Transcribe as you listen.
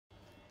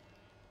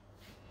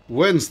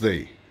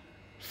Wednesday,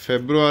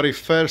 February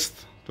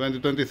 1st,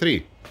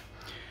 2023.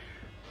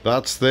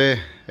 That's the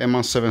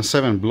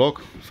M177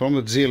 block from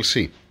the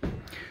GLC.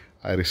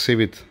 I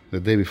received it the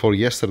day before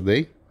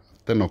yesterday,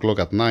 10 o'clock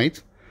at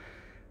night.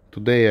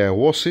 Today I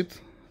wash it.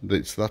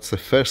 That's the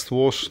first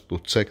wash to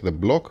check the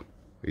block.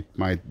 It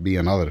might be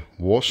another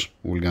wash,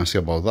 we're gonna see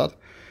about that,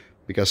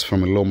 because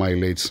from a low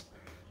mileage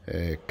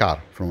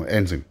car, from an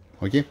engine.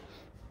 Okay,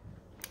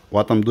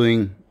 what I'm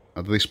doing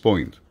at this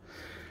point: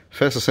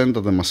 first I sent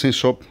to the machine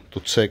shop to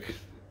check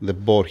the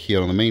bore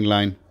here on the main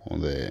line,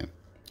 on the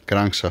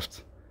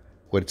crankshaft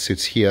where it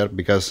sits here,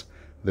 because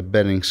the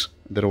bearings,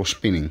 they were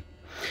spinning.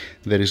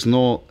 There is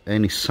no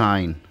any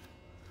sign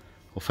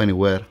of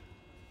anywhere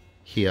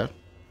here.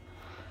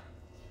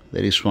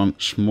 There is one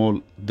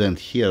small dent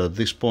here at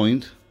this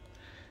point,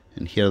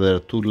 and here there are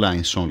two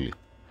lines only.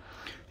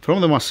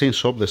 From the machine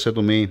shop they said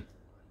to me,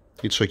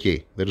 it's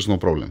okay, there is no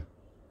problem.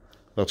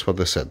 That's what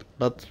they said.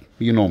 But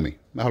you know me,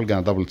 I'm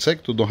gonna double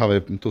check to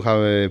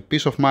have a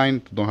peace of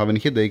mind, to don't have any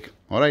headache.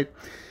 All right.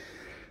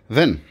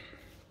 Then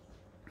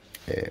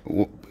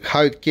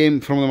how it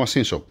came from the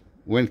machine shop.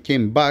 When it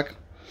came back,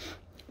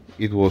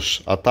 it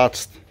was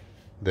attached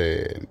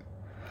the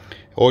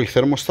oil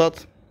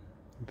thermostat,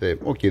 the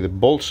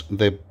bolts,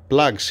 the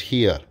plugs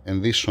here,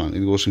 and this one,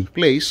 it was in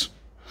place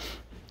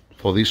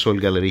for this oil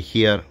gallery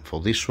here,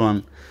 for this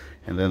one,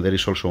 and then there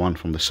is also one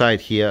from the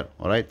side here.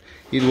 All right,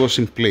 it was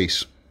in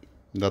place.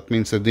 That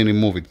means they didn't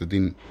remove it, they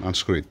didn't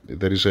unscrew it.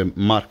 There is a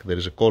mark, there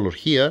is a color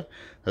here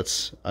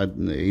that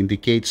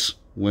indicates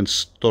when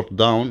it's torqued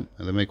down,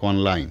 and they make one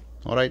line.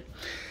 All right,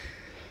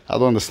 I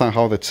don't understand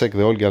how they check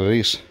the oil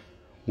galleries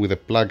with the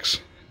plugs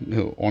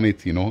on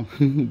it, you know.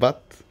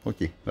 But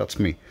okay, that's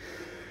me.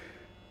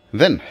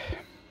 Then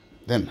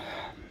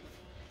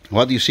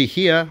what you see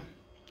here,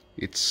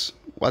 it's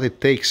what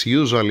it takes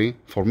usually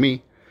for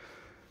me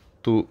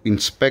to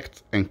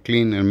inspect and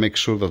clean and make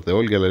sure that the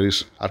oil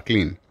galleries are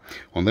clean.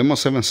 On the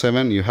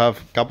M177 you have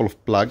a couple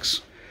of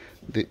plugs.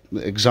 The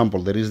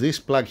example, there is this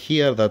plug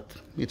here that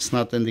it's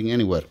not ending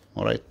anywhere.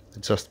 All right,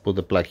 just put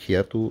the plug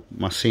here to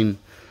machine,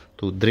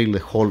 to drill the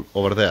hole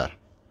over there.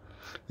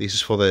 This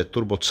is for the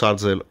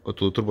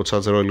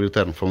turbocharger oil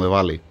return from the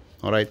valley.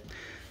 All right,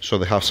 so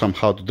they have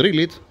somehow to drill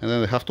it, and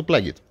then they have to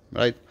plug it,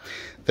 right?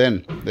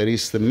 Then there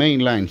is the main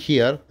line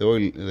here,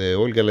 the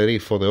oil gallery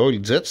for the oil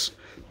jets,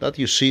 that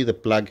you see the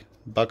plug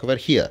back over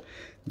here.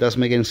 Doesn't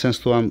make any sense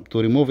to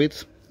remove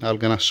it. I'm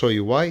gonna show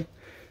you why,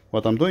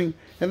 what I'm doing.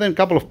 And then a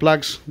couple of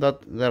plugs that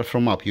they're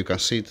from up, you can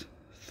see it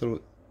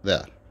through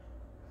there,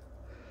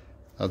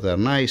 that they're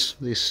nice.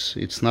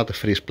 It's not a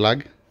freeze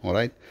plug. All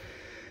right,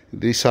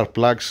 these are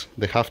plugs,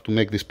 they have to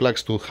make these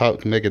plugs to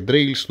make a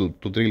drills,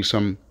 to drill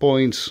some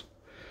points,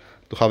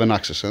 to have an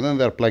access, and then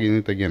they're plugging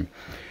it again.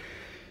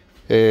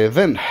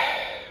 Then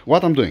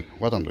what I'm doing,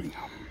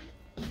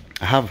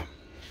 I have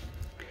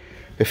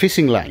a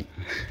fishing line.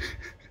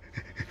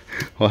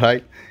 All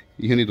right,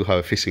 you need to have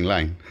a fishing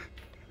line.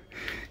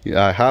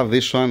 I have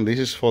this one. This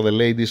is for the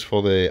ladies,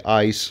 for the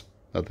eyes,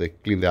 that they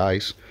clean the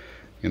eyes.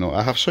 You know,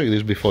 I have shown you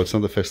this before, it's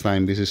not the first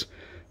time. This is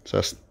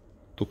just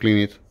to clean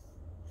it.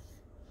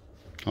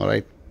 All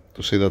right,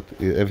 to see that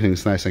everything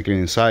is nice and clean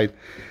inside.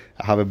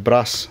 I have a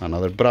brush,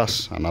 another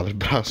brush,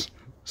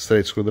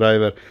 straight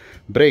screwdriver,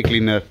 brake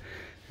cleaner,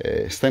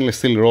 stainless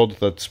steel rod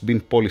that's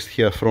been polished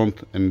here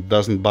front and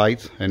doesn't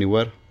bite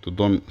anywhere, to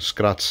don't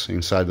scratch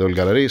inside the oil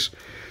galleries.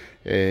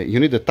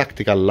 You need a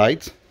tactical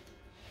light.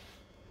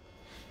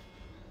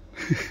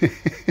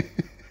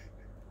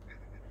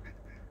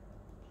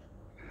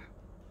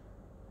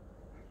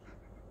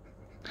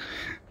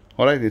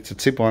 Alright, it's a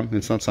cheap one,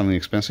 it's not something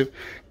expensive.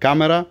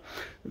 Camera.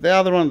 The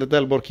other one, the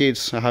tail bore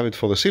cage, I have it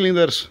for the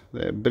cylinders.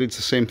 The bridge,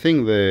 the same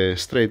thing. The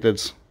straight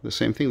edge, the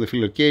same thing. The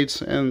filler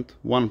cage, and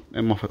one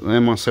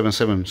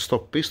M177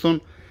 stock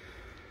piston,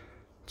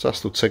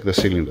 just to check the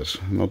cylinders.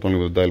 Not only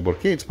with the tail bore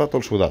cage, but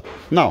also with that.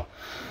 Now,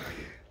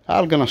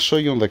 I'm gonna show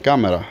you on the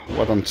camera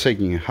what I'm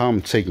checking, how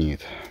I'm checking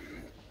it.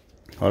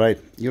 Alright,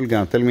 you're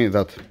gonna tell me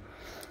that,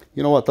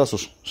 you know what,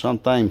 Tassos,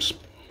 sometimes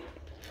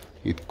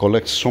it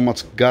collects so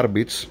much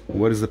garbage.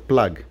 Where is the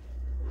plug?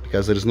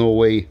 Because there is no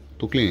way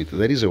to clean it.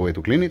 There is a way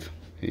to clean it,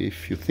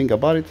 if you think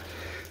about it.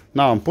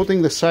 Now I'm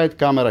putting the side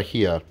camera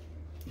here.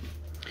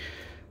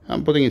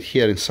 I'm putting it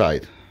here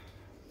inside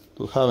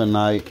to have an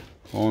eye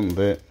on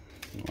the,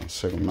 1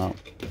 second now,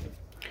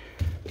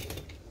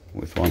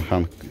 with one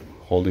hand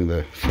holding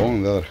the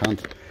phone, the other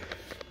hand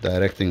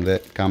directing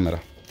the camera.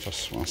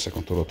 Just 1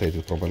 second to rotate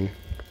it properly,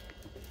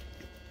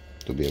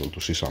 to be able to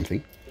see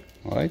something.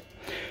 All right,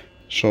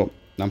 so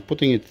I'm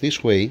putting it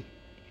this way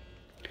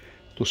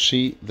to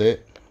see the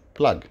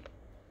plug.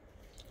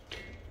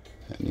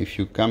 And if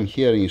you come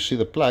here and you see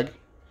the plug,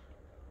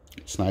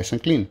 it's nice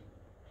and clean.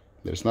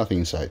 There's nothing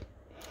inside.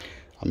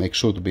 I make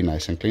sure to be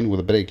nice and clean with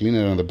the brake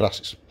cleaner and the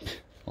brushes.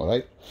 All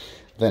right,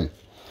 then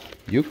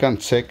you can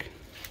check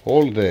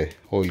all the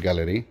oil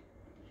gallery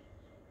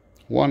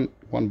one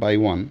by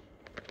one,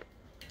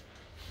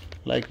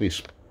 like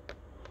this.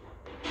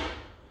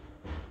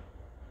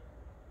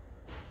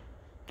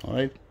 All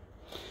right,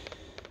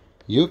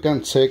 you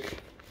can check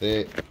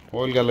the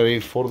oil gallery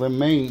for the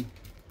main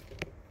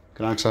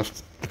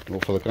crankshaft, or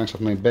for the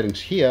crankshaft main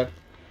bearings here.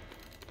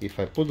 If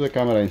I put the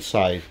camera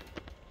inside,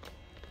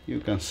 you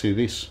can see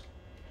this,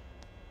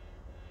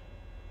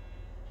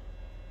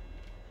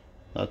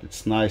 that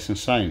it's nice and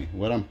shiny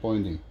where I'm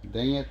pointing.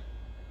 Dang it.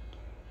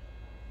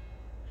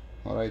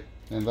 Alright,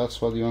 and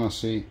that's what you want to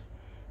see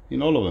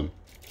in all of them.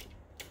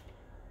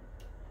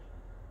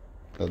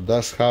 That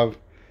does have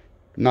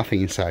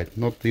nothing inside,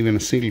 not even a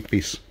single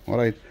piece.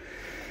 Alright,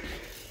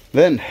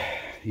 then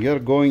you're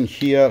going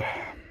here.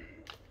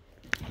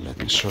 Let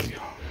me show you.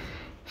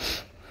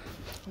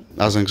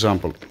 As an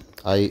example,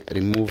 I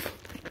remove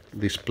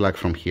this plug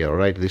from here.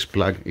 Alright, this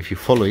plug, if you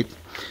follow it,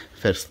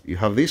 first you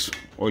have this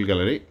oil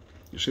gallery,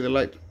 you see the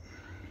light,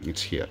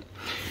 it's here.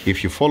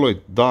 If you follow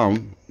it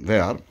down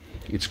there,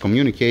 it's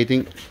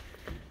communicating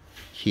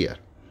here.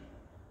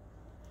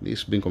 This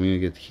is being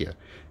communicated here.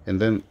 And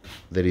then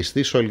there is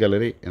this oil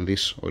gallery and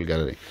this oil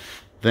gallery.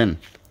 Then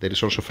there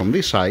is also from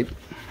this side,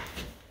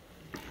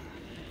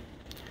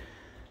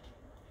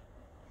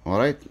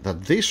 alright,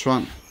 that this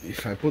one,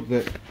 if I put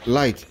the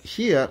light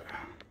here,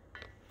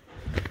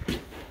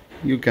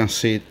 you can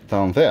see it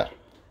down there.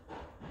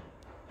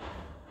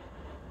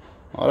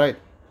 Alright,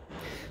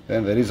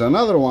 then there is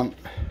another one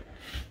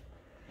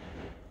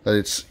that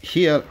it's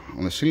here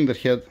on the cylinder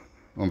head,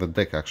 on the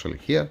deck actually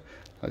here,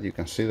 that you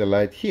can see the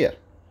light here.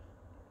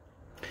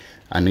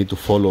 I need to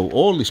follow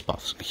all these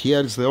paths.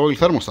 Here is the oil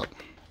thermostat.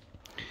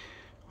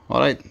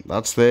 Alright,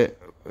 that's the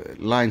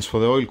lines for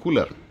the oil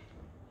cooler.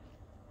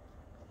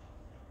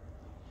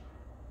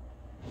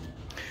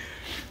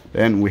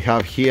 Then we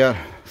have here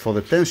for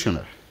the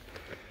tensioner.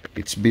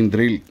 It's been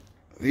drilled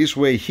this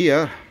way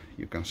here.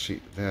 You can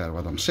see there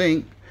what I'm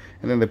saying.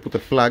 And then they put a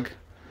plug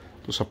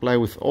to supply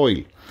with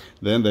oil.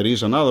 Then there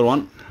is another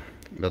one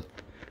that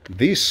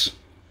this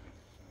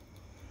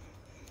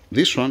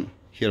one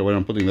here where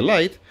I'm putting the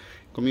light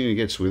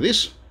communicates with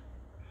this,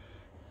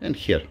 and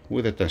here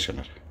with the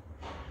tensioner.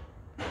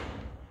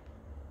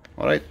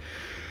 Alright,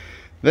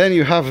 then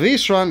you have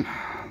this one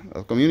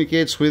that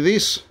communicates with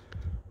this,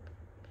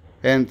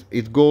 and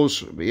it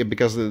goes,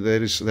 because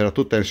there are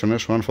two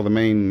tensioners, one for the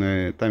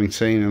main timing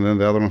chain and then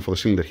the other one for the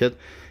cylinder head.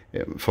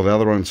 For the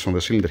other one it's on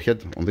the cylinder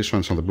head, on this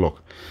one it's on the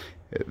block.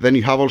 Then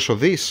you have also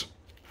this,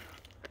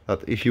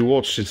 that if you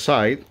watch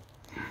inside,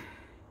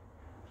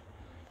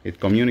 it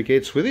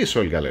communicates with this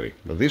oil gallery.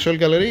 But this oil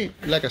gallery,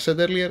 like I said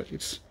earlier,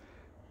 it's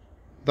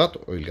that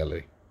oil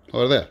gallery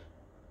over there.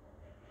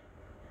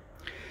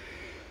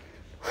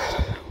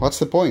 What's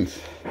the point?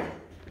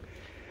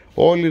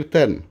 Oil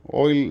return,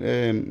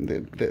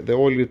 the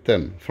oil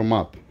return from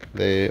up,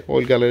 the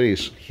oil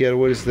galleries, here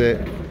where is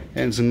the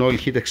engine oil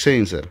heat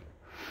exchanger.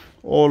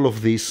 All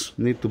of these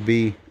need to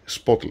be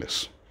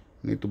spotless,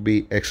 need to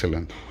be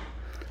excellent,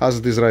 as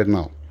it is right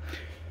now.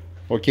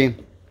 Okay,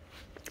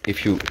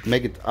 if you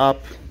make it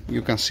up,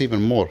 you can see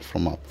even more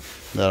from up.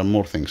 There are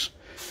more things.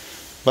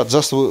 But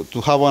just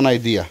to have one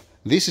idea,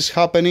 this is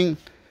happening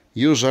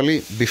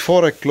usually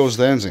before I close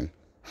the engine.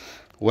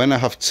 When I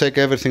have checked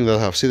everything, that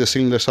I have seen the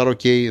cylinders are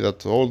okay,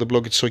 that all the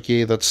block is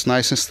okay, that's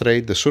nice and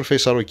straight, the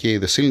surface are okay,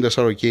 the cylinders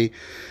are okay,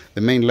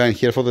 the main line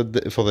here for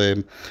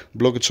the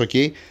block is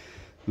okay,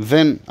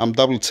 then I'm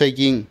double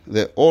checking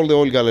all the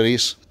oil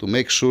galleries to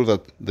make sure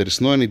that there is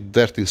no any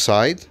dirt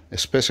inside,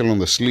 especially on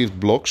the sleeved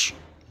blocks,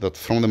 that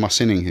from the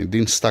machining it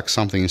didn't stack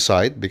something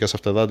inside, because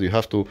after that you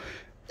have to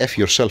F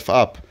yourself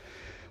up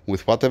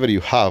with whatever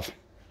you have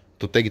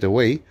to take it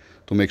away,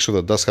 to make sure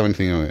that does have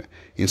anything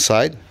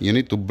inside. You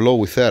need to blow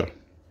with air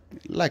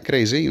like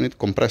crazy, you need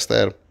compressed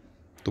air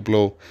to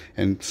blow,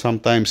 and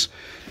sometimes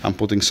I'm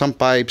putting some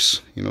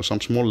pipes, you know, some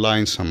small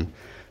lines, I'm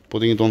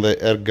putting it on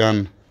the air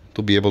gun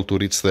to be able to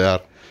reach the air,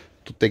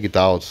 to take it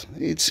out.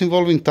 It's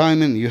involving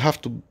time, and you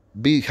have to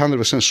be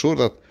 100% sure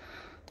that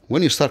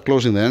when you start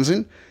closing the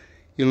engine,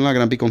 you're not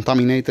going to be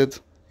contaminated,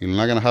 you're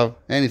not going to have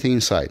anything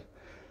inside.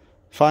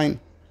 Fine.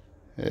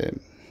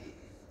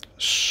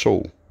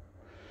 So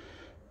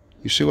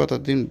you see what I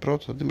didn't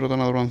brought? I didn't brought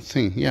another one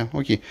thing. Yeah,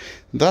 okay.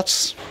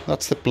 That's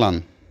the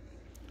plan.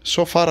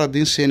 So far I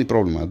didn't see any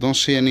problem. I don't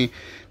see any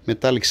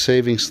metallic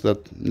shavings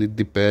that need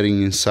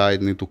repairing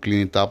inside, need to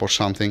clean it up or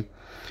something,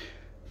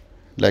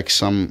 like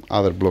some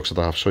other blocks that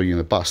I have shown you in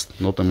the past,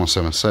 not the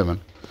 177.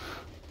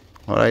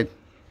 Alright.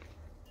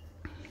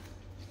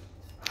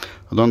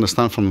 I don't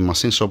understand from the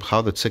machine shop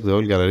how they check the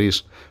oil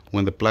galleries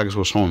when the plugs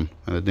was on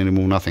and they didn't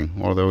remove nothing,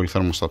 or the oil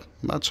thermostat.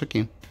 That's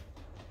okay.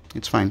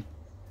 It's fine.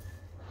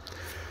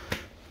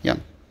 Yeah.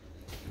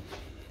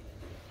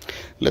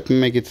 Let me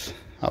make it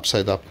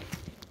upside up.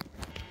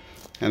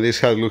 And this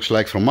is how it looks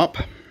like from up.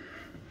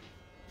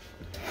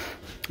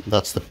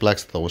 That's the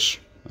plugs that I was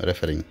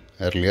referring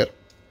earlier.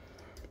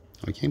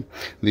 Okay.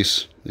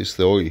 This is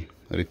the oil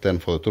return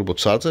for the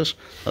turbochargers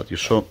that you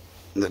saw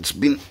that's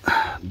been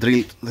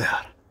drilled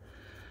there.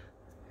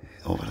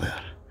 Over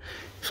there.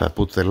 If I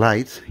put the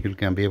light, you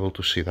can be able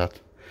to see that.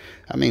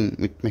 I mean,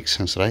 it makes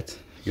sense, right?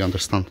 You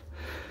understand?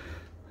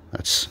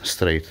 That's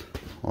straight.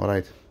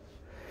 Alright.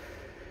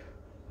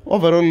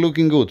 Overall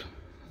looking good.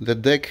 the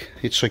deck,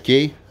 it's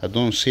okay. I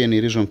don't see any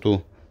reason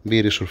to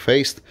be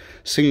resurfaced.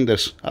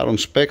 Cylinders are on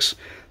specs.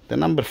 The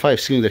number 5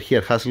 cylinder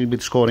here has a little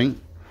bit scoring.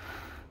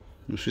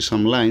 You see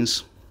some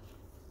lines.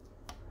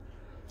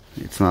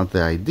 It's not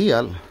the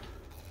ideal.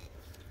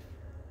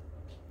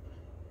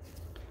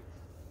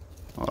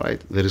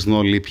 Alright, there is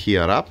no lip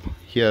here up.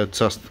 Here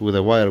just with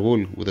a wire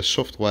wool, with a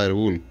soft wire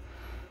wool,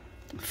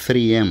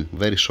 3M,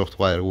 very soft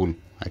wire wool,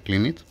 I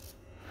clean it.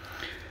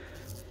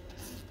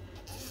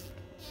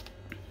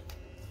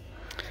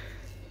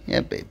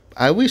 Yeah,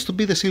 I wish to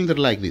be the cylinder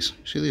like this.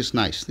 See, this is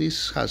nice.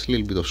 This has a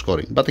little bit of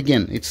scoring, but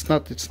again, it's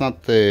not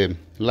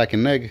like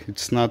an egg.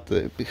 It's not.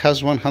 It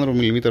has 100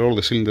 millimeter all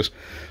the cylinders,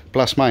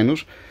 plus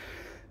minus,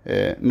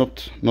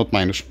 not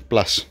minus,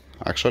 plus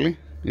actually.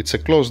 It's a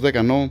closed deck.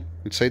 I know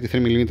it's 83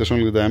 millimeters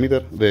only the diameter,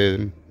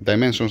 the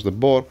dimensions, the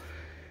bore.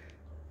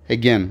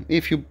 Again,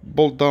 if you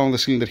bolt down the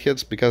cylinder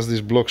heads, because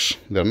these blocks,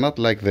 they're not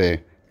like the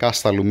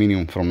cast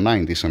aluminum from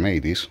 90s and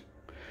 80s.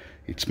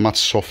 It's much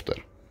softer.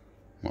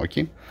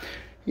 Okay.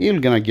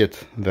 You're gonna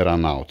get the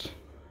run out,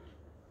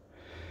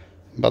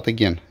 but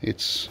again,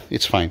 it's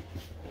fine,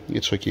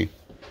 it's okay,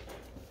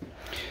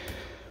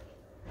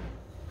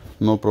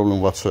 no problem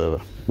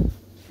whatsoever.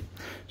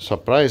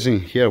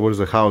 Surprising here, where's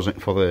the housing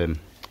for the,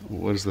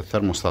 where's the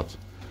thermostat?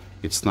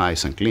 It's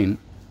nice and clean.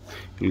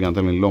 You're gonna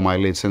tell me low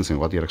mileage sensing,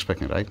 what you're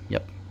expecting, right?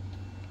 Yep,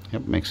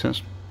 makes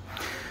sense.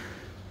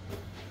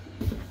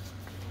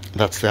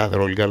 That's the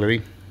other oil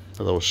gallery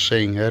that I was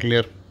saying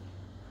earlier.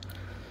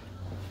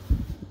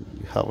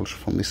 Have also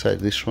from this side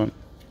this one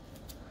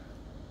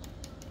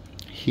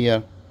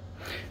here,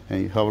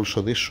 and you have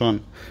also this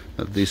one,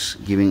 that is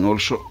giving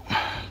also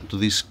to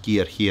this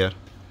gear here,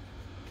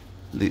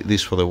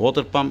 this for the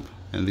water pump,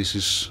 and this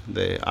is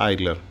the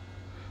idler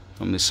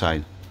from this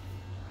side.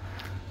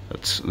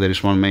 There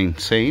is one main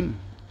chain,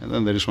 and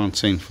then there is one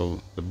chain for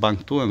the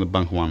bank 2 and the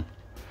bank 1.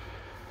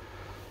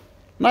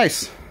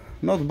 Nice,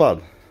 not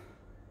bad,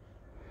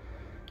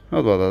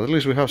 at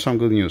least we have some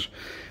good news.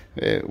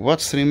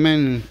 What's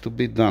remaining to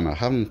be done? I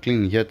haven't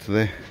cleaned yet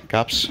the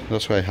caps.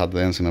 That's why I had the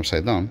engine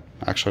upside down,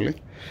 actually.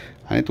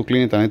 I need to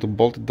clean it, I need to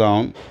bolt it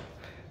down.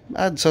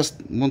 I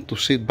just want to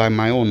see it by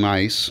my own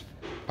eyes,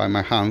 by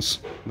my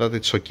hands, that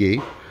it's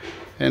okay.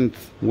 And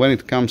when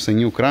it comes the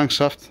new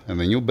crankshaft and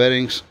the new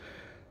bearings,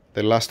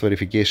 the last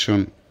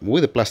verification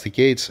with the plastic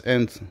cage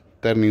and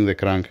turning the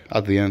crank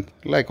at the end,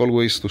 like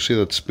always, to see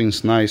that it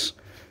spins nice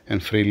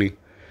and freely.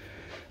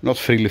 Not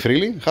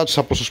freely, how it's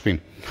supposed to spin.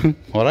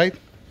 Alright?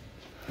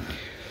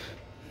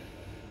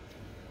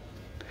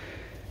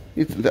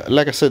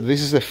 Like I said,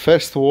 this is the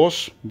first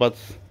wash, but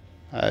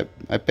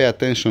I pay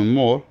attention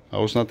more. I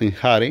was not in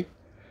hurry,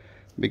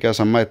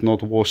 because I might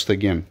not wash it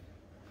again.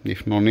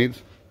 If no need,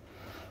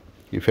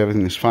 if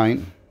everything is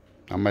fine,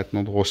 I might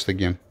not wash it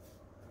again.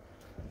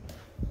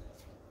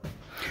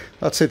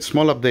 That's it,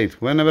 small update.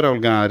 Whenever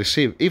I'm gonna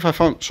receive, if I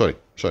found,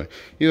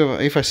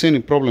 if I see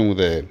any problem with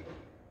the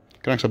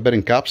crankshaft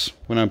bearing caps,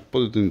 when I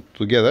put it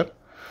together,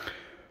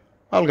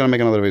 I'm gonna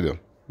make another video.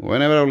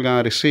 Whenever I'm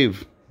gonna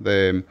receive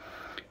the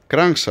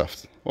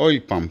crankshaft, oil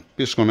pump,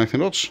 piston connecting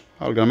rods,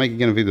 I'm gonna make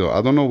again a video.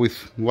 I don't know with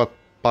what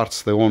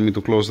parts they want me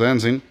to close the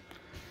engine.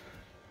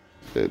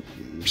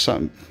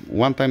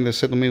 One time they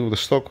said to me with the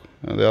stock,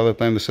 and the other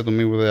time they said to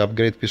me with the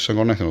upgrade piston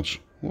connecting rods.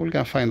 We're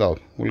gonna find out.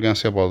 We're gonna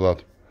see about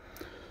that.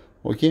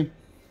 Okay?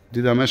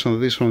 Did I mention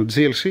this from the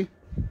GLC?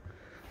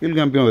 It's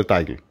gonna be on the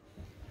title.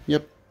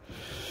 Yep.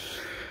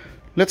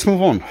 Let's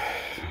move on.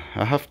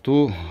 I have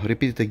to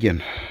repeat it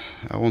again.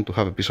 I want to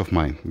have a peace of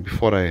mind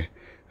before I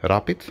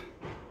wrap it.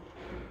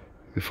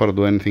 Before I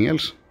do anything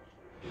else,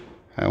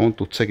 I want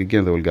to check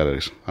again the oil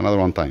galleries. Another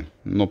one time,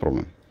 no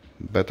problem.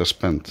 Better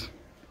spend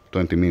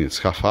 20 minutes,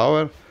 half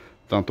hour,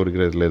 than to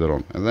regret it later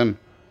on. And then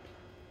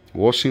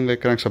washing the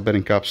crankshaft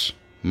bearing caps,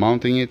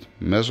 mounting it,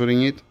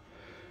 measuring it,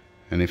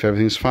 and if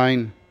everything's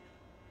fine,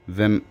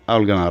 then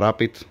I'm gonna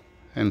wrap it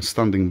and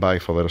standing by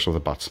for the rest of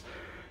the parts.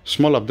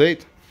 Small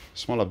update,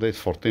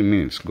 14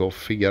 minutes. Go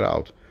figure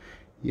out.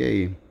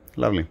 Yay,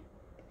 lovely.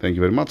 Thank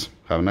you very much.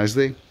 Have a nice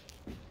day.